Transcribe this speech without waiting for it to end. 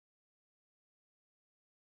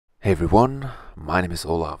Hey everyone, my name is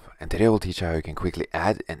Olaf, and today I will teach you how you can quickly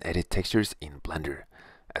add and edit textures in Blender.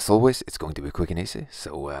 As always, it's going to be quick and easy,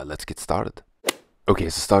 so let's get started. Okay,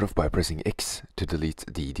 so start off by pressing X to delete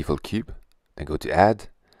the default cube, then go to Add,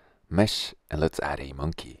 Mesh, and let's add a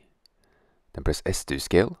monkey. Then press S to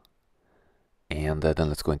scale, and then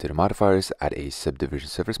let's go into the modifiers, add a subdivision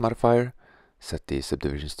surface modifier, set the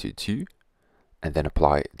subdivisions to 2, and then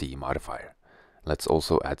apply the modifier. Let's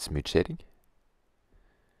also add smooth shading.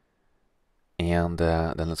 And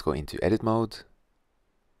then let's go into edit mode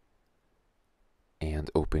and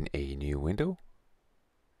open a new window.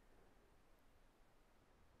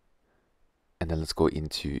 And then let's go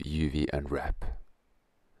into UV unwrap.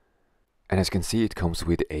 And as you can see, it comes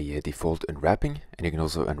with a default unwrapping, and you can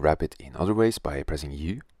also unwrap it in other ways by pressing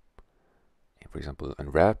U. And for example,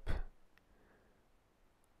 unwrap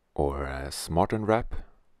or smart unwrap.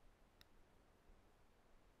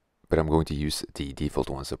 But I'm going to use the default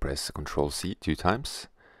one, so press Ctrl C 2 times,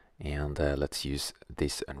 and let's use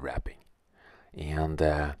this unwrapping. And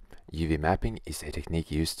UV mapping is a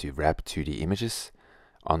technique used to wrap 2D images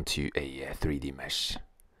onto a 3D mesh.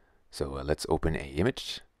 So let's open a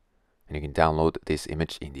image, and you can download this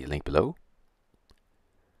image in the link below.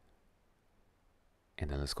 And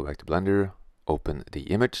then let's go back to Blender, open the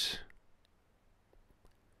image.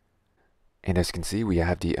 And as you can see, we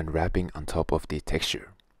have the unwrapping on top of the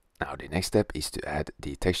texture. Now the next step is to add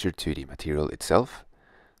the texture to the material itself.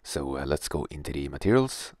 So let's go into the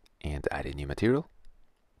materials and add a new material.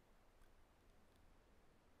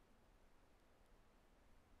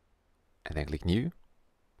 And then click new.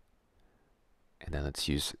 And then let's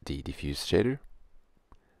use the diffuse shader.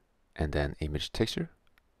 And then image texture.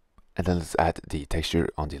 And then let's add the texture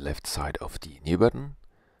on the left side of the new button.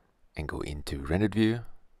 And go into rendered view.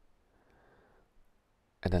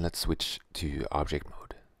 And then let's switch to object mode.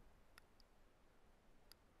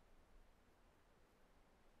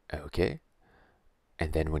 Okay,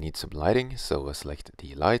 and then we need some lighting, so select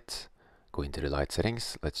the light, go into the light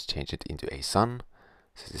settings, let's change it into a sun,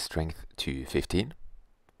 set the strength to 15,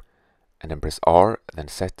 and then press R, then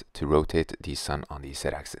set to rotate the sun on the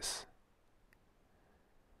Z-axis.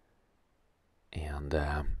 And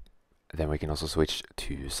then we can also switch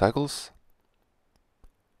to cycles,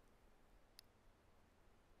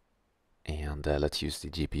 and let's use the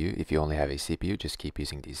GPU. If you only have a CPU, just keep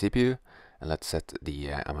using the CPU. And let's set the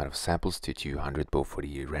amount of samples to 200 both for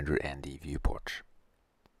the render and the viewport.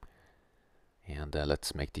 And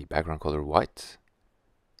let's make the background color white.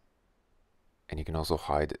 And you can also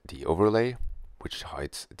hide the overlay, which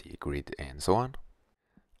hides the grid and so on.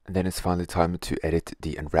 And then it's finally time to edit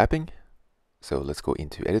the unwrapping. So let's go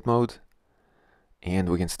into edit mode. And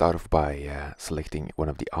we can start off by selecting one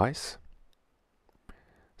of the eyes.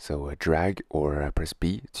 So drag or press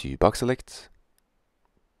B to box select.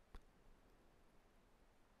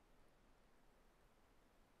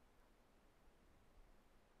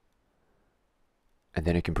 And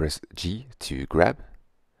then you can press G to grab,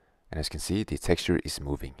 and as you can see, the texture is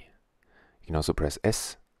moving. You can also press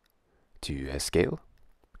S to scale,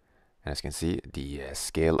 and as you can see, the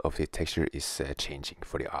scale of the texture is changing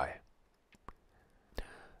for the eye.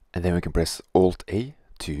 And then we can press Alt A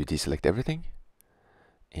to deselect everything,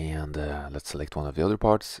 and let's select one of the other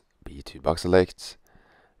parts, B to box select,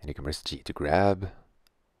 and you can press G to grab.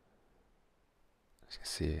 As you can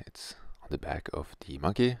see, it's on the back of the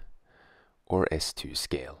monkey. Or S to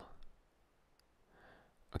scale.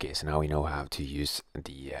 Okay, so now we know how to use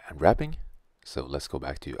the unwrapping. So let's go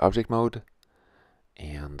back to object mode,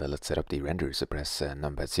 and let's set up the render. So press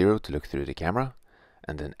numpad 0 to look through the camera,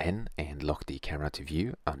 and then N and lock the camera to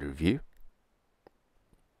view under view.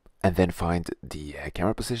 And then find the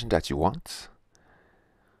camera position that you want.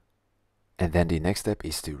 And then the next step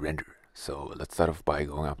is to render. So let's start off by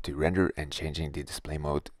going up to render and changing the display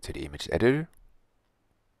mode to the image editor.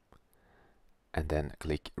 And then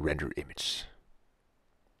click render image.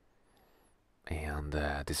 And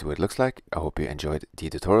this is what it looks like. I hope you enjoyed the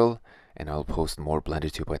tutorial, and I'll post more Blender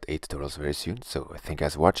 2.8 tutorials very soon, so thank you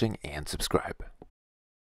guys for watching and subscribe.